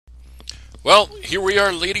Well, here we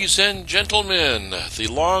are, ladies and gentlemen, the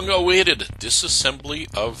long-awaited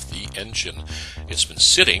disassembly of the engine. It's been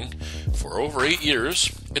sitting for over 8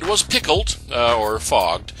 years. It was pickled, or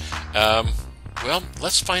fogged. Well,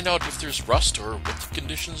 let's find out if there's rust or what the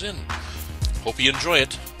condition's in. Hope you enjoy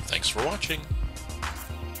it. Thanks for watching.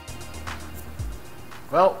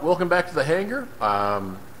 Well, welcome back to the hangar.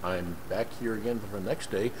 I'm back here again for the next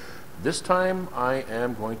day. This time I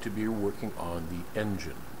am going to be working on the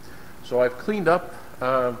engine. So I've cleaned up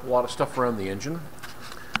a lot of stuff around the engine.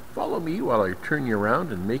 Follow me while I turn you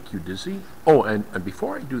around and make you dizzy. Oh, and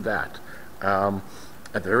before I do that, at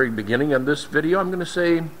the very beginning of this video, I'm going to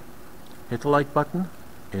say, hit the like button,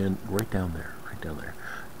 and right down there,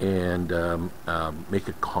 and make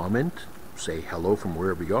a comment, say hello from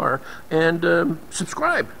wherever you are, and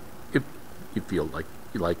subscribe if you feel like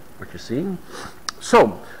you like what you're seeing.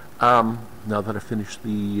 So, now that I've finished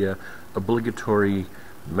the obligatory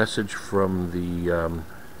message from the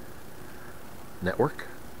network,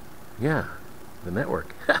 the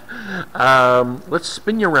network. Let's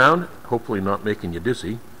spin you around, hopefully not making you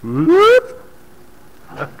dizzy. Okay,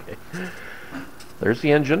 there's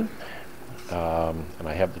the engine, and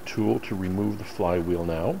I have the tool to remove the flywheel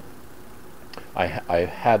now. I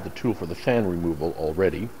had the tool for the fan removal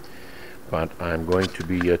already, but I'm going to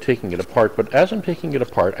be taking it apart. But as I'm taking it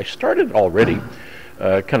apart, I started already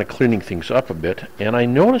kind of cleaning things up a bit, and I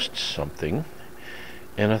noticed something,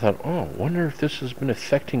 and I thought, oh, wonder if this has been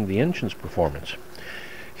affecting the engine's performance.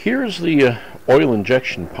 Here's the oil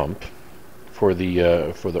injection pump for the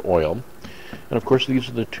oil, and of course these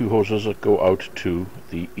are the two hoses that go out to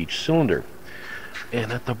each cylinder.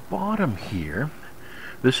 And at the bottom here,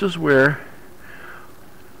 this is where,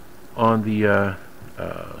 on the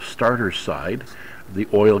starter side, the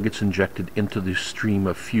oil gets injected into the stream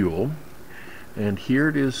of fuel. And here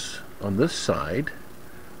it is on this side,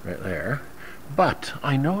 right there. But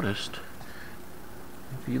I noticed,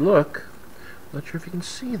 if you look, I'm not sure if you can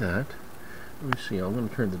see that. Let me see, I'm going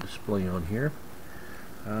to turn the display on here.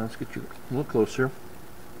 Let's get you a little closer.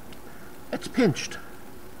 It's pinched.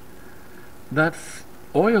 That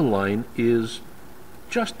oil line is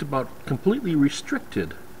just about completely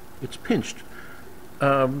restricted. It's pinched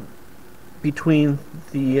between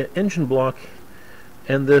the engine block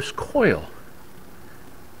and this coil.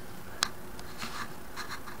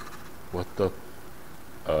 What the?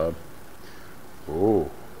 Oh,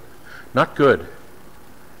 not good.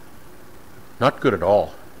 Not good at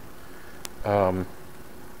all.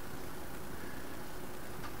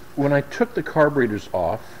 When I took the carburetors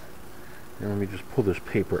off, and let me just pull this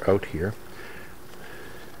paper out here.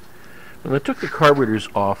 When I took the carburetors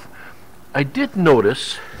off, I did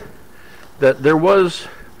notice that there was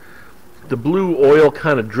the blue oil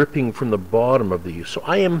kind of dripping from the bottom of these. So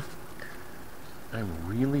I'm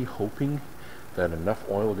really hoping that enough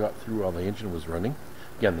oil got through while the engine was running.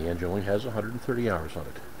 Again, the engine only has 130 hours on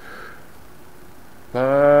it.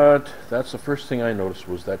 But that's the first thing I noticed,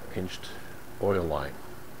 was that pinched oil line.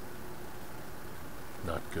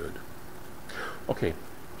 Not good. Okay,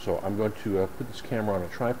 so I'm going to put this camera on a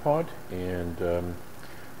tripod, and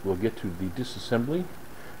we'll get to the disassembly,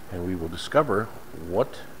 and we will discover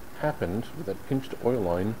what happened with that pinched oil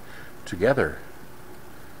line together.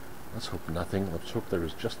 Let's hope nothing. Let's hope there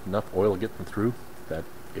was just enough oil getting through that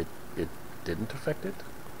it didn't affect it.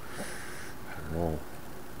 I don't know.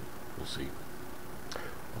 We'll see.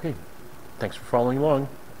 Okay. Thanks for following along.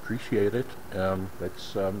 Appreciate it.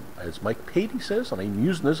 That's as Mike Patey says, and I'm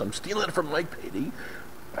using this. I'm stealing it from Mike Patey.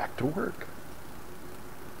 Back to work.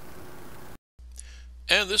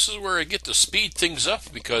 And this is where I get to speed things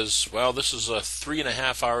up because, well, this is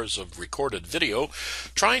 3.5 hours of recorded video,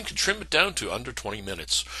 trying to trim it down to under 20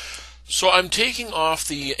 minutes. So I'm taking off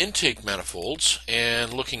the intake manifolds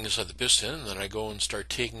and looking inside the piston, and then I go and start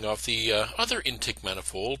taking off the other intake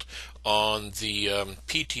manifold on the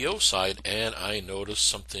PTO side, and I notice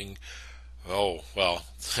something, oh, well,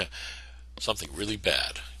 something really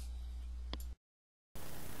bad.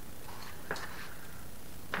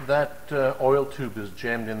 That oil tube is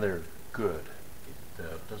jammed in there good.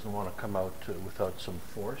 It doesn't want to come out without some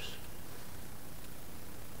force.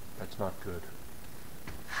 That's not good.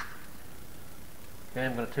 Okay,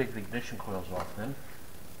 I'm going to take the ignition coils off then.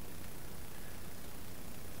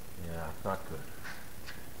 Yeah, not good.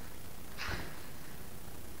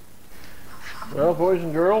 Well, boys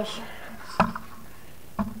and girls,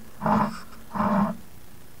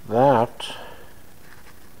 that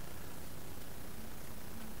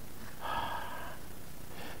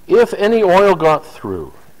if any oil got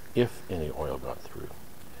through,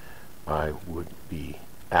 I would be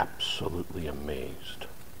absolutely amazed.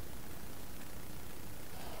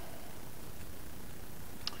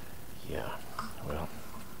 Yeah, well.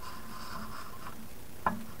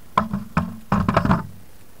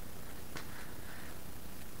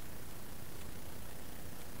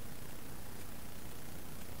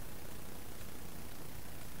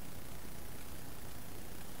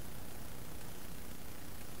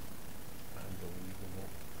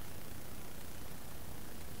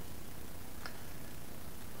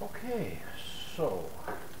 Okay, so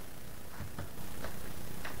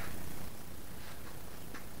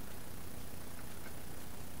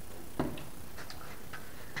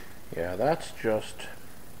yeah, that's just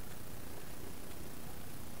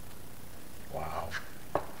wow.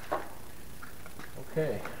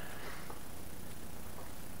 Okay,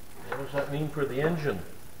 what does that mean for the engine?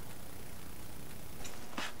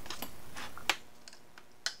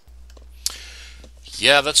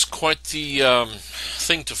 Yeah, that's quite the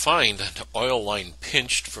thing to find, an oil line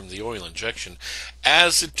pinched from the oil injection.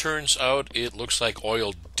 As it turns out, it looks like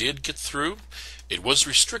oil did get through. It was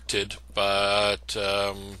restricted, but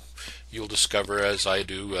you'll discover, as I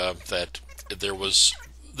do, that there was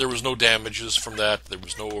no damages from that. There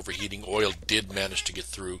was no overheating. Oil did manage to get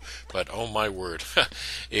through, but oh my word,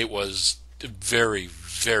 it was very,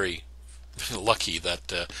 very lucky that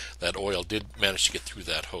that oil did manage to get through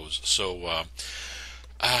that hose. So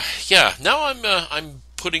yeah, now I'm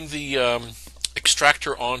putting the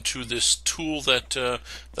extractor onto this tool that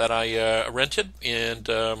that I rented, and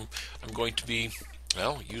I'm going to be,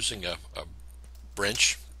 well, using a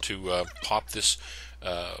wrench to pop this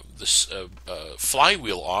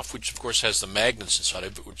flywheel off, which of course has the magnets inside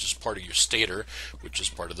of it, which is part of your stator, which is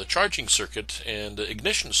part of the charging circuit and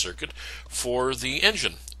ignition circuit for the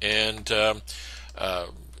engine. And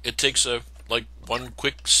it takes a like one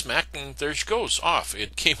quick smack, and there she goes, off.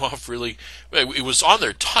 It came off really, it was on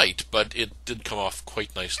there tight, but it did come off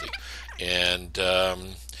quite nicely. And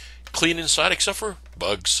clean inside except for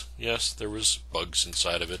bugs. Yes, there was bugs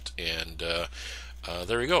inside of it, and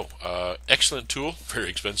there you go. Excellent tool, very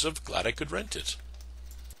expensive. Glad I could rent it.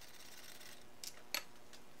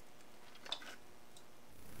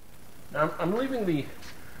 Now I'm leaving the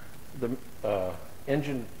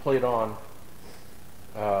engine plate on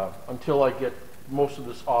until I get most of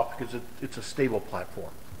this off, because it's a stable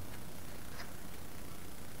platform.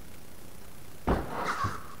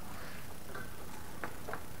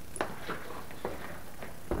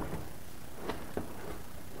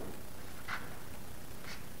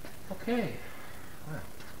 Okay. Well.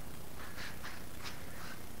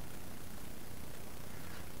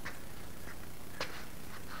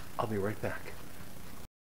 I'll be right back.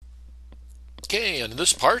 Okay, and in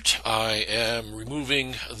this part, I am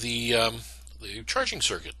removing the charging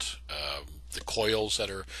circuit, the coils that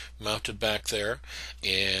are mounted back there,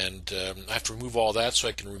 and I have to remove all that so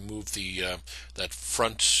I can remove the that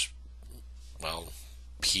front, well,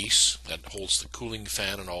 piece that holds the cooling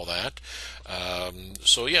fan and all that.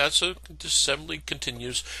 So yeah, so disassembly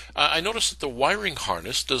continues. I noticed that the wiring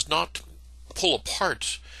harness does not pull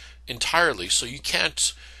apart entirely, so you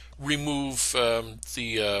can't remove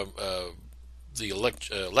the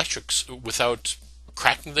electrics without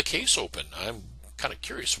cracking the case open. I'm kind of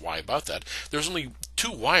curious why about that. There's only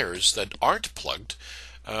two wires that aren't plugged.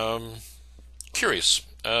 Curious.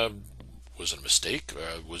 Was it a mistake?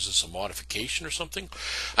 Was this a modification or something?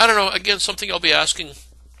 I don't know. Again, something I'll be asking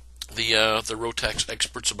the Rotax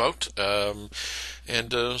experts about.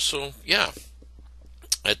 So yeah.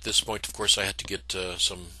 At this point, of course, I had to get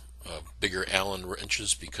some bigger Allen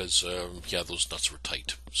wrenches because yeah, those nuts were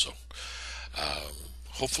tight. So.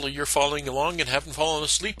 Hopefully you're following along and haven't fallen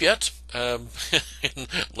asleep yet, and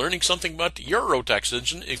learning something about your Rotax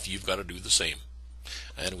engine if you've got to do the same.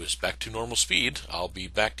 And it was back to normal speed. I'll be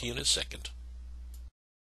back to you in a second.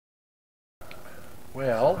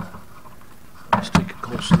 Well, let's take a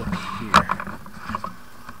close look here.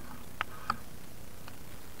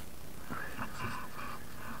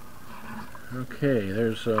 Okay,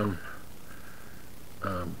 there's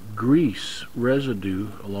grease residue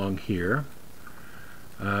along here.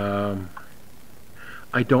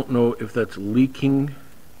 I don't know if that's leaking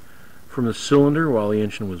from the cylinder while the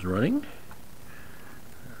engine was running.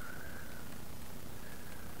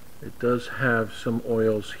 It does have some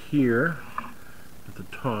oils here at the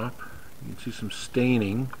top. You can see some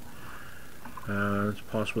staining. It's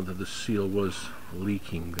possible that the seal was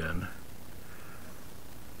leaking then.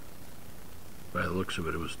 By the looks of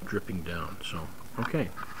it, it was dripping down. So, okay.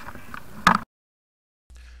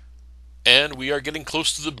 And we are getting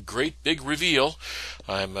close to the great big reveal.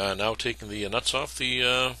 I'm now taking the nuts off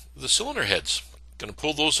the cylinder heads. Going to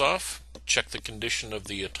pull those off, check the condition of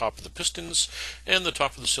the top of the pistons and the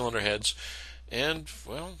top of the cylinder heads, and,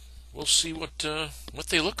 well, we'll see what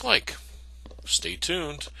they look like. Stay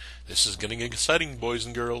tuned. This is getting exciting, boys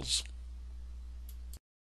and girls.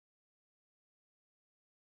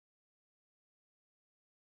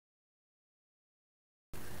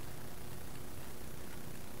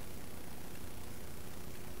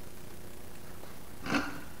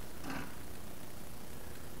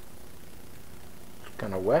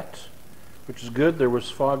 Kind of wet, which is good. There was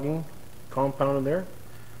fogging compound in there.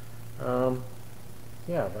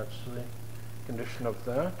 Yeah, that's the condition of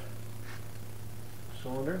that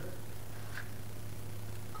cylinder.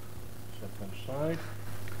 Set them aside.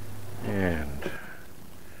 And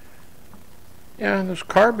yeah, there's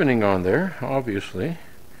carboning on there, obviously.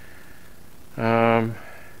 But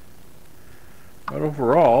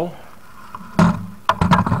overall,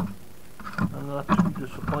 I'm not too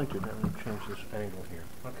disappointed. I'm going to change this angle here.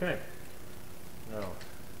 Okay. Now, let's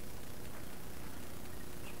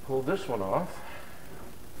pull this one off.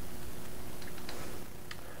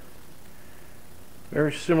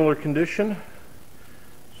 Very similar condition.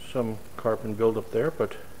 Some carbon buildup there,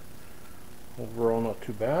 but overall not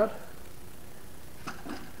too bad.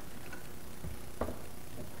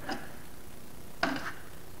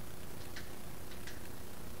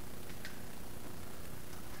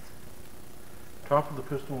 Top of the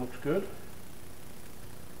piston looks good.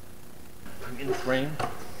 In the frame.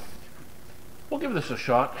 We'll give this a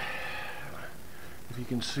shot. If you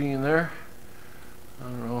can see in there, I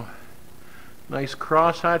don't know, nice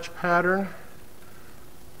crosshatch pattern,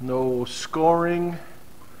 no scoring,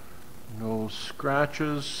 no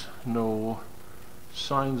scratches, no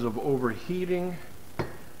signs of overheating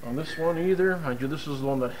on this one either. Mind you, this is the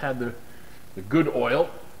one that had the good oil.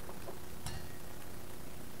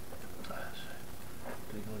 Take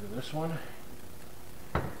a look at this one.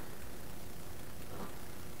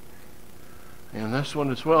 And this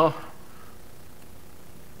one as well.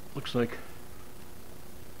 Looks like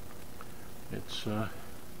it's not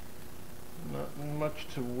much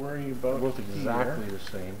to worry about. Both exactly the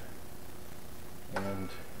same. And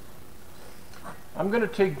I'm going to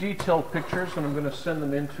take detailed pictures and I'm going to send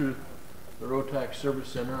them into the Rotax Service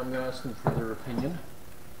Center. I'm going to ask them for their opinion.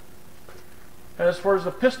 And as far as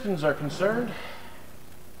the pistons are concerned,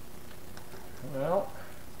 well,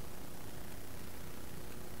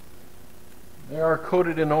 they are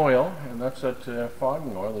coated in oil, and that's that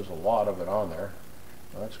fogging oil. There's a lot of it on there.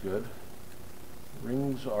 That's good.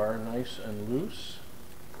 Rings are nice and loose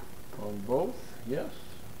on both. Yes,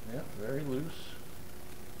 yeah, very loose.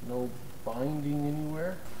 No binding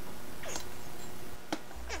anywhere.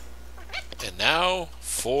 And now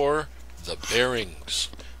for the bearings.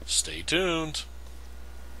 Stay tuned.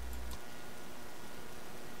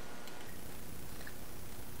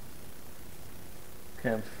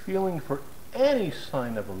 Okay, I'm feeling for any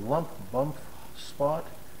sign of a lump, bump, spot,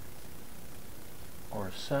 or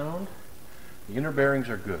a sound. The inner bearings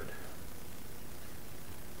are good.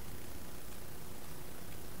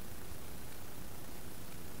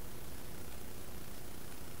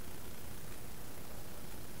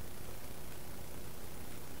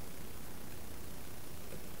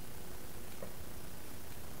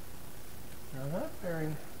 Now that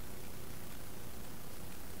bearing,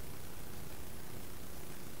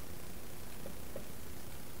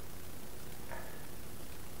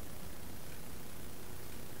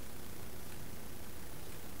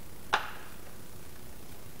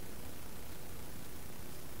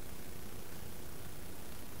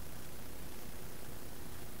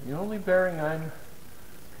 the only bearing I'm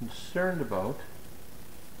concerned about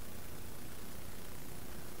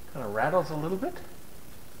kind of rattles a little bit.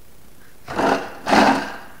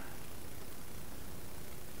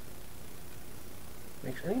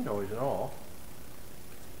 Makes any noise at all.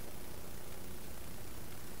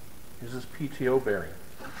 Is this PTO bearing?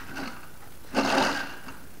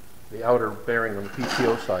 The outer bearing on the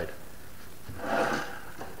PTO side.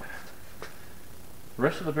 The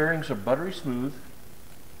rest of the bearings are buttery smooth,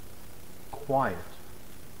 quiet.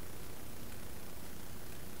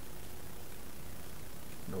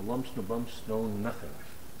 No lumps, no bumps, no nothing.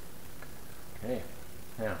 Okay,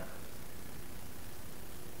 now.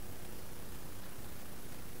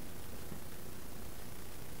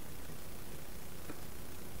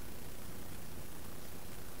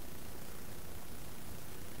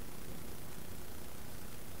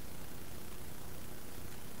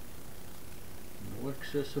 No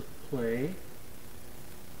excessive play.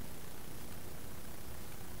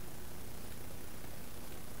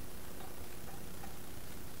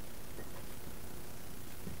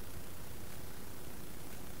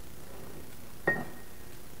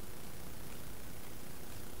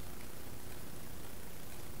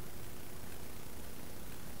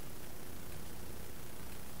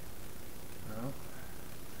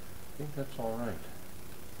 think that's all right.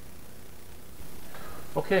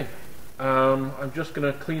 Okay, I'm just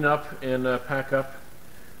going to clean up and pack up.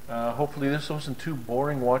 Hopefully this wasn't too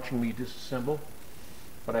boring watching me disassemble,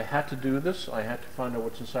 but I had to do this. I had to find out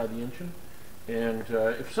what's inside the engine. And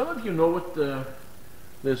if some of you know what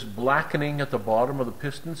this blackening at the bottom of the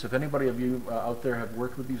pistons, if anybody of you out there have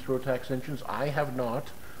worked with these Rotax engines, I have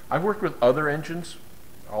not. I've worked with other engines,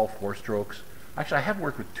 all 4-strokes. Actually, I have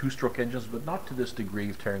worked with 2-stroke engines, but not to this degree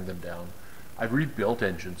of tearing them down. I've rebuilt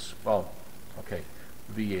engines, well, okay,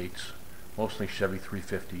 V8s, mostly Chevy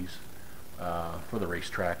 350s for the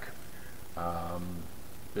racetrack.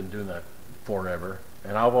 Been doing that forever.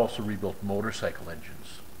 And I've also rebuilt motorcycle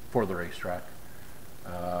engines for the racetrack,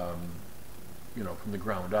 you know, from the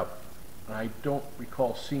ground up. I don't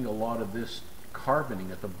recall seeing a lot of this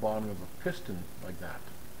carboning at the bottom of a piston like that.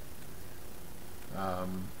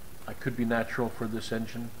 I could be natural for this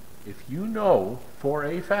engine. If you know for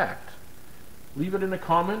a fact, leave it in the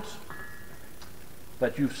comments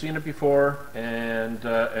that you've seen it before, and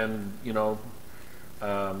you know,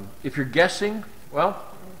 if you're guessing, well,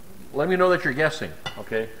 let me know that you're guessing,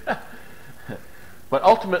 okay? But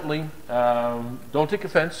ultimately, don't take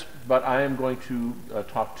offense, but I am going to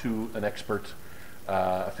talk to an expert,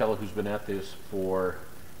 a fellow who's been at this for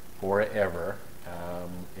forever,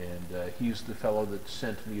 and he's the fellow that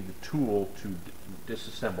sent me the tool to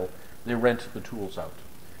disassemble. They rent the tools out.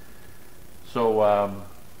 So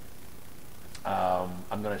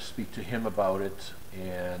I'm going to speak to him about it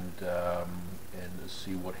and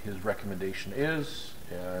see what his recommendation is.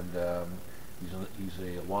 And he's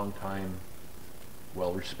a long-time,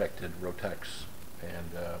 well-respected Rotax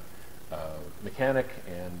and mechanic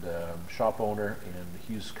and shop owner, and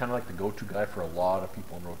he's kind of like the go-to guy for a lot of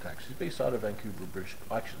people in Rotax. He's based out of Vancouver, British.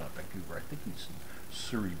 Actually, not Vancouver. I think he's in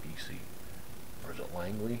Surrey, BC, or is it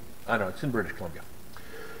Langley? I don't know. It's in British Columbia.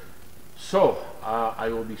 So I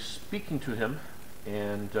will be speaking to him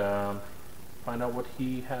and find out what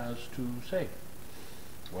he has to say,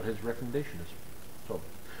 what his recommendation is. So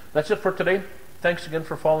that's it for today. Thanks again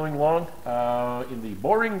for following along in the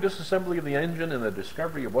boring disassembly of the engine and the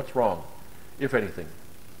discovery of what's wrong, if anything.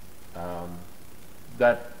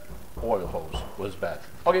 That oil hose was bad.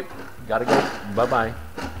 Okay, gotta go. Bye-bye.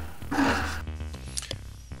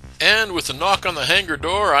 And with a knock on the hangar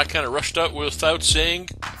door, I kind of rushed out without saying,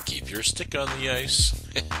 keep your stick on the ice.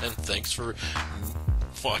 And thanks for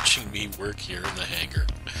watching me work here in the hangar.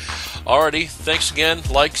 Alrighty, thanks again.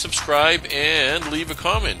 Like, subscribe, and leave a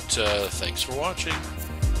comment. Thanks for watching.